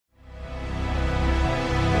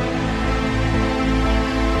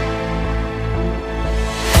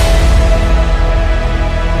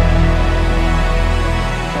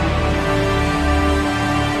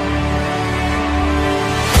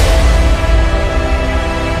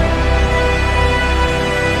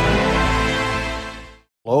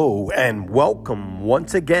and welcome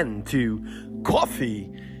once again to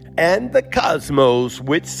Coffee and the Cosmos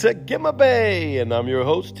with Sagima Bay. And I'm your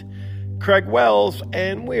host, Craig Wells,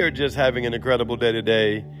 and we're just having an incredible day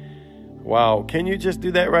today. Wow, can you just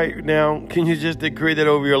do that right now? Can you just decree that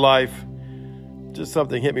over your life? Just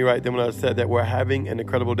something hit me right then when I said that we're having an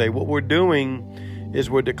incredible day. What we're doing is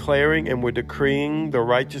we're declaring and we're decreeing the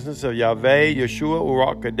righteousness of Yahweh, Yeshua,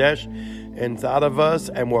 Urak Kadesh, inside of us,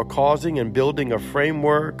 and we're causing and building a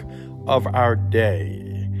framework of our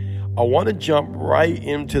day. I want to jump right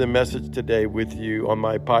into the message today with you on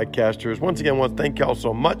my podcasters. Once again, I want to thank y'all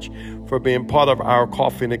so much for being part of our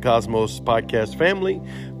Coffee in the Cosmos podcast family.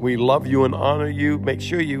 We love you and honor you. Make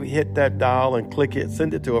sure you hit that dial and click it.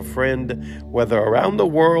 Send it to a friend, whether around the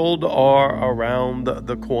world or around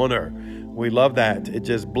the corner. We love that. It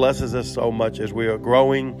just blesses us so much as we are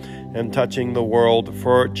growing and touching the world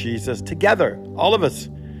for Jesus together. All of us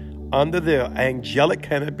under the angelic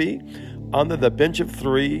canopy, under the bench of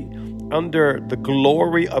three, under the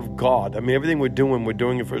glory of God. I mean, everything we're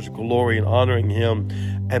doing it for His glory and honoring Him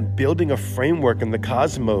and building a framework in the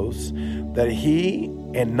cosmos that He,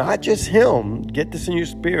 and not just Him, get this in your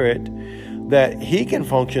spirit, that He can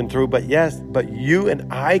function through, but you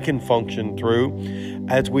and I can function through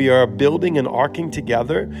as we are building and arcing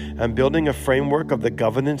together and building a framework of the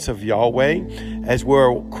governance of Yahweh. As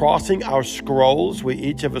we're crossing our scrolls, we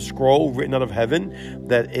each have a scroll written out of heaven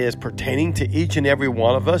that is pertaining to each and every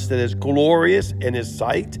one of us, that is glorious in His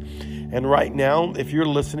sight. And right now, if you're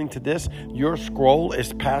listening to this, your scroll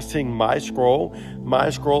is passing my scroll. My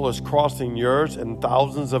scroll is crossing yours and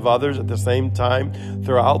thousands of others at the same time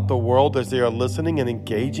throughout the world as they are listening and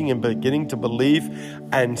engaging and beginning to believe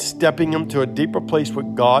and stepping into a deeper place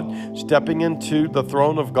with God, stepping into the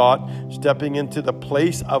throne of God, stepping into the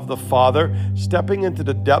place of the Father, stepping into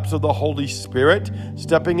the depths of the Holy Spirit,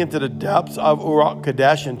 stepping into the depths of Urak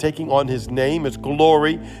Kadesh and taking on His name, His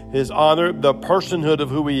glory, His honor, the personhood of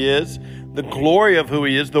who He is, the glory of who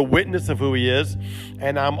He is, the witness of who He is.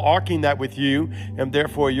 And I'm arcing that with you, and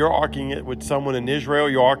therefore you're arcing it with someone in Israel,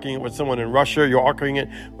 you're arcing it with someone in Russia, you're arcing it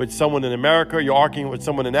with someone in America, you're arcing it with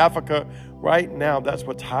someone in Africa. Right now, that's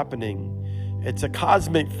what's happening. It's a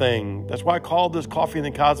cosmic thing. That's why I call this Coffee in the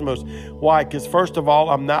Cosmos. Why? Because first of all,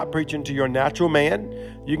 I'm not preaching to your natural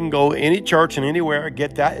man. You can go any church and anywhere,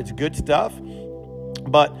 get that. It's good stuff.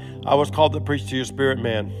 But I was called to preach to your spirit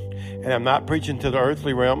man. And I'm not preaching to the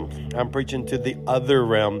earthly realm. I'm preaching to the other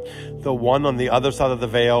realm, the one on the other side of the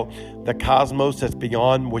veil, the cosmos that's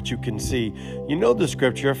beyond what you can see. You know the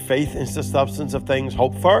scripture, faith is the substance of things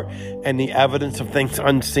hoped for and the evidence of things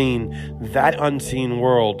unseen, that unseen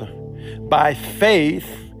world. By faith,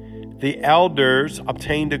 the elders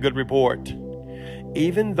obtained a good report,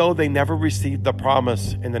 even though they never received the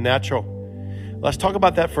promise in the natural. Let's talk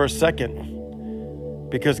about that for a second,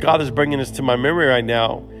 because God is bringing this to my memory right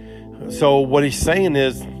now. So what He's saying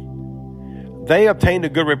is, they obtained a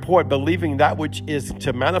good report, believing that which is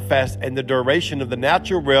to manifest in the duration of the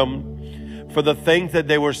natural realm, for the things that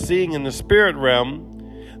they were seeing in the spirit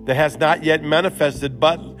realm that has not yet manifested.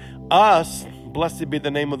 But us, blessed be the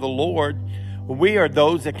name of the Lord, we are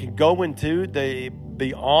those that can go into the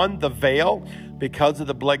beyond the veil because of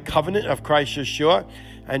the blood covenant of Christ Yeshua,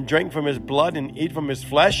 and drink from His blood and eat from His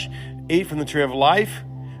flesh, eat from the tree of life,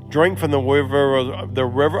 drink from the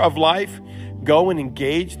river of life, go and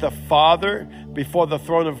engage the Father before the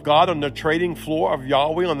throne of God on the trading floor of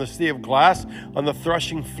Yahweh, on the sea of glass, on the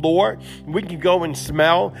threshing floor. We can go and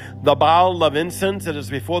smell the bottle of incense that is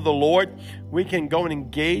before the Lord. We can go and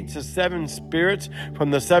engage the seven spirits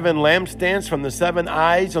from the seven lampstands, from the seven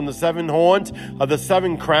eyes, on the seven horns of the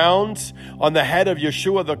seven crowns, on the head of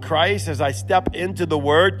Yeshua the Christ, as I step into the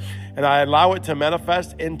Word and I allow it to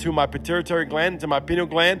manifest into my pituitary gland, into my pineal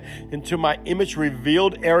gland, into my image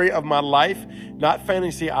revealed area of my life. Not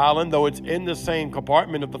fantasy island, though it's in the same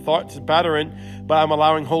compartment of the thoughts pattern, but I'm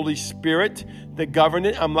allowing Holy Spirit to govern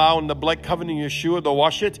it. I'm allowing the blood covenant Yeshua to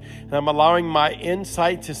wash it. And I'm allowing my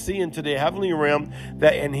insight to see into the heavenly realm,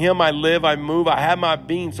 that in Him I live, I move, I have my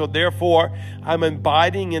being. So therefore, I'm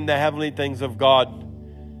abiding in the heavenly things of God.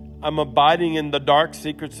 I'm abiding in the dark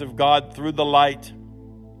secrets of God through the light.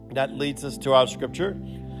 That leads us to our scripture.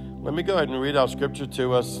 Let me go ahead and read our scripture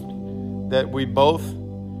to us, that we both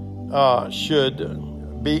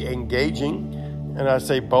should be engaging. And I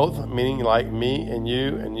say both, meaning like me and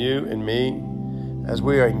you and me, as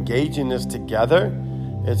we are engaging this together.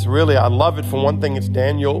 It's really, I love it. For one thing, it's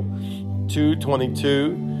Daniel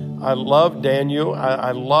 2:22. I love Daniel.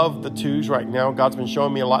 I love the twos right now. God's been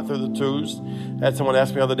showing me a lot through the twos. As someone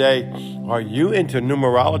asked me the other day, are you into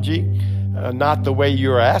numerology? Not the way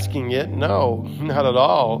you're asking it. No, not at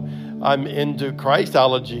all. I'm into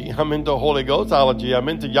Christology. I'm into Holy Ghostology. I'm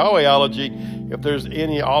into Yahwehology, if there's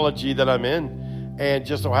any ology that I'm in. And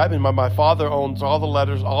just so happens, my Father owns all the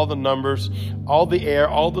letters, all the numbers, all the air,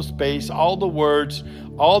 all the space, all the words,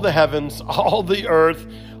 all the heavens, all the earth,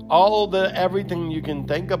 all the everything you can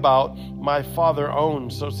think about, my Father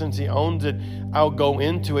owns. So since he owns it, I'll go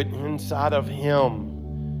into it inside of him.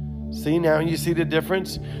 See, now you see the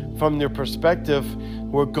difference? From their perspective,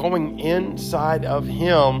 we're going inside of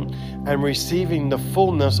him and receiving the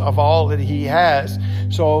fullness of all that he has.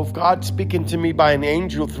 So if God's speaking to me by an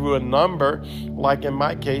angel through a number, like in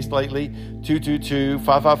my case lately, 222,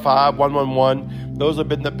 555, 111, those have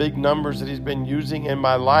been the big numbers that he's been using in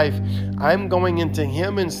my life. I'm going into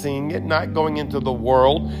him and seeing it, not going into the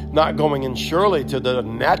world, not going in surely to the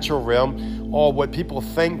natural realm or what people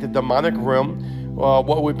think, the demonic realm.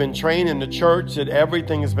 What we've been trained in the church, that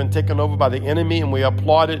everything has been taken over by the enemy, and we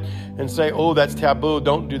applaud it and say, oh, that's taboo,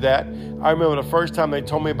 don't do that. I remember the first time they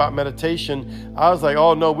told me about meditation, I was like,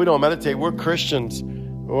 oh, no, we don't meditate, we're Christians.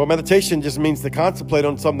 Well, meditation just means to contemplate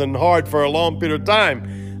on something hard for a long period of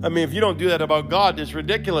time. I mean, if you don't do that about God, it's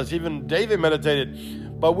ridiculous. Even David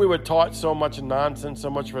meditated. But we were taught so much nonsense,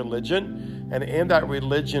 so much religion, and in that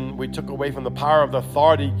religion, we took away from the power of the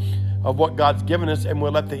authority of what God's given us, and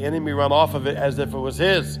we'll let the enemy run off of it as if it was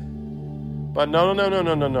his. But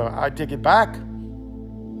no. I take it back.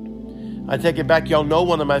 Y'all know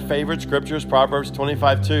one of my favorite scriptures, Proverbs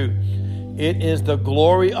 25:2. It is the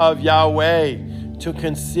glory of Yahweh to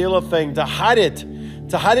conceal a thing, to hide it.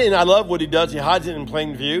 And I love what he does. He hides it in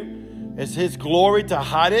plain view. It's his glory to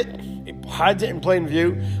hide it. He hides it in plain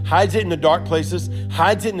view, hides it in the dark places,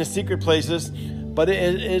 hides it in the secret places. But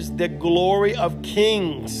it is the glory of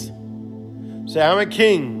kings. Say, I'm a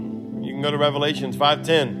king. You can go to Revelations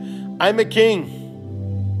 5:10. I'm a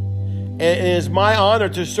king. It is my honor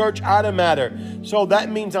to search out a matter. So that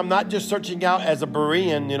means I'm not just searching out as a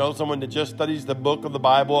Berean, someone that just studies the book of the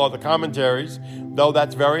Bible or the commentaries, though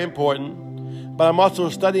that's very important. But I'm also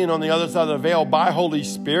studying on the other side of the veil by Holy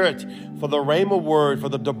Spirit for the Rhema word, for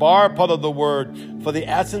the Debar part of the word, for the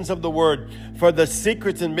essence of the word, for the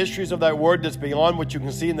secrets and mysteries of that word that's beyond what you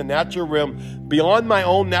can see in the natural realm, beyond my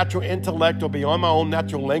own natural intellect or beyond my own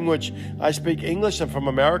natural language. I speak English. I'm from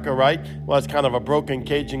America, right? Well, it's kind of a broken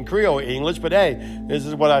Cajun Creole English, but hey, this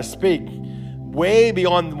is what I speak. Way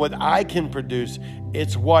beyond what I can produce.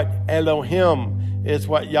 It's what Elohim, it's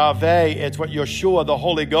what Yahweh, it's what Yeshua, the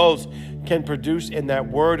Holy Ghost, can produce in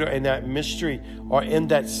that word or in that mystery or in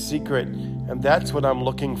that secret. And that's what I'm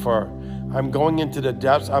looking for. I'm going into the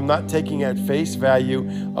depths. I'm not taking at face value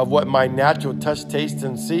of what my natural touch, taste,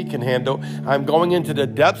 and see can handle. I'm going into the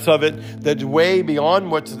depths of it that's way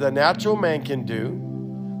beyond what the natural man can do.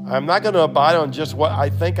 I'm not going to abide on just what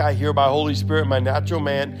I think I hear by Holy Spirit, my natural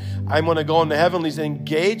man. I'm going to go in the heavenlies and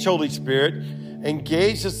engage Holy Spirit,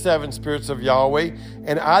 engage the seven spirits of Yahweh,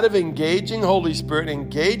 and out of engaging Holy Spirit,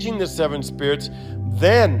 engaging the seven spirits,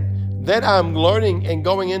 then I'm learning and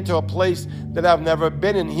going into a place that I've never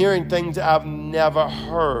been and hearing things I've never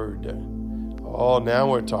heard. Oh, now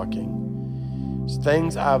we're talking. It's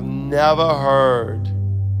things I've never heard.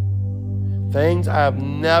 Things I've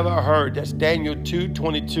never heard. That's Daniel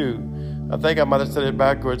 2:22. I think I might have said it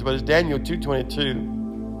backwards, but it's Daniel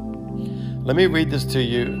 2:22. Let me read this to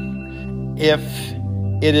you. If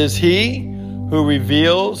it is he who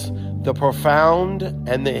reveals the profound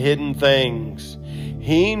and the hidden things,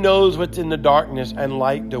 he knows what's in the darkness, and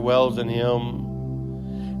light dwells in him.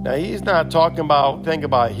 Now, he's not talking about, think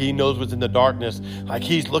about it, he knows what's in the darkness, like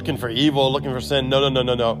he's looking for evil, looking for sin.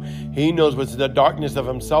 No. He knows what's in the darkness of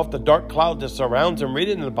himself, the dark cloud that surrounds him. Read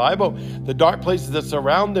it in the Bible. The dark places that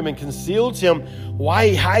surround him and conceals him. Why?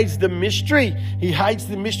 He hides the mystery. He hides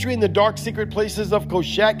the mystery in the dark secret places of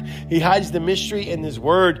Koshek. He hides the mystery in his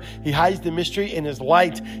word. He hides the mystery in his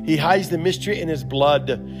light. He hides the mystery in his blood.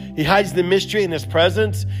 He hides the mystery in his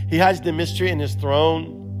presence. He hides the mystery in his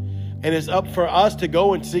throne. And it's up for us to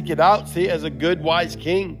go and seek it out. See, as a good, wise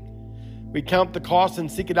king, we count the cost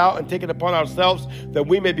and seek it out and take it upon ourselves that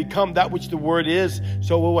we may become that which the word is,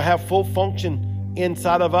 so we will have full function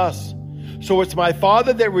inside of us. So it's my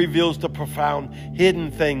Father that reveals the profound, hidden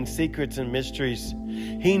things, secrets, and mysteries.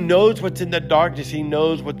 He knows what's in the darkness. He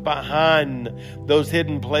knows what's behind those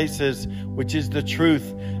hidden places, which is the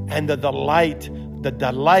truth and the delight. The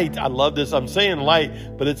delight, I love this. I'm saying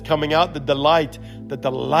light, but it's coming out. The delight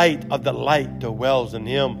of the light dwells in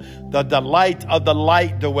him. The delight of the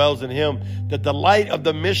light dwells in him. The delight of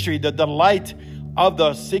the mystery, the delight of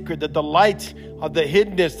the secret, the delight of the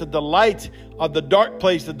hiddenness, the delight of the dark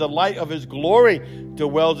place, the delight of his glory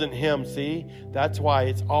dwells in him. See, that's why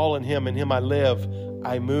it's all in him. In him I live,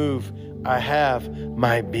 I move, I have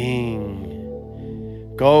my being.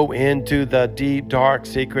 Go into the deep, dark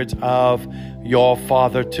secrets of your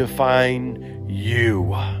Father to find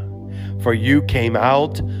you. For you came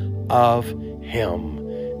out of him.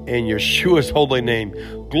 In Yeshua's holy name.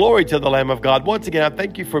 Glory to the Lamb of God. Once again, I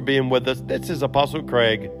thank you for being with us. This is Apostle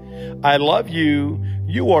Craig. I love you.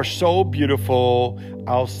 You are so beautiful.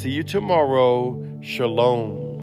 I'll see you tomorrow. Shalom.